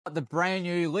The brand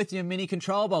new Lithium mini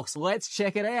control box. Let's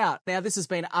check it out. Now, this has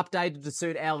been updated to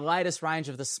suit our latest range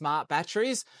of the smart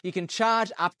batteries. You can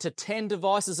charge up to 10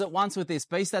 devices at once with this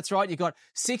beast. That's right, you've got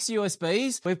 6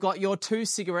 USBs. We've got your 2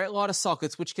 cigarette lighter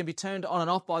sockets, which can be turned on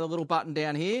and off by the little button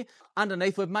down here.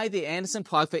 Underneath, we've made the Anderson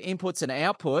plug for inputs and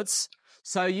outputs,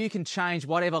 so you can change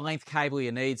whatever length cable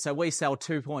you need. So we sell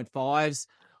 2.5s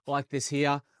like this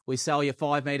here. We sell your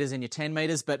 5 meters and your 10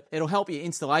 meters, but it'll help your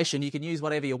installation. You can use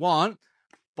whatever you want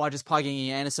by just plugging in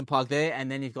your Anderson plug there, and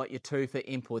then you've got your 2 for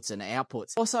inputs and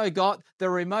outputs. Also got the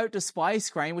remote display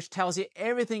screen, which tells you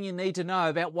everything you need to know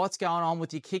about what's going on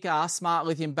with your KickAss Smart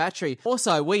Lithium battery.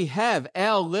 Also, we have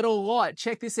our little light.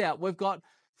 Check this out. We've got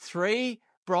 3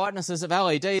 brightnesses of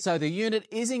LED. So the unit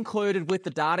is included with the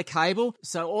data cable.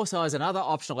 So also as another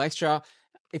optional extra,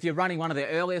 if you're running one of the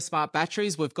earlier smart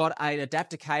batteries, we've got an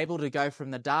adapter cable to go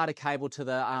from the data cable to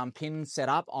the pin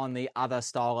setup on the other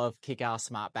style of KickAss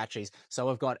Smart batteries. So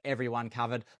we've got everyone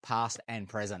covered, past and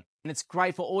present. And it's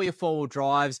great for all your four-wheel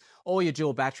drives, all your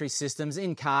dual battery systems,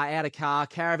 in car, out of car,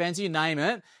 caravans, you name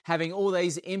it. Having all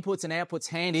these inputs and outputs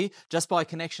handy just by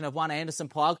connection of one Anderson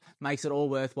plug makes it all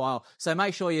worthwhile. So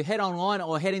make sure you head online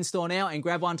or head in store now and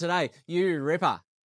grab one today. You ripper.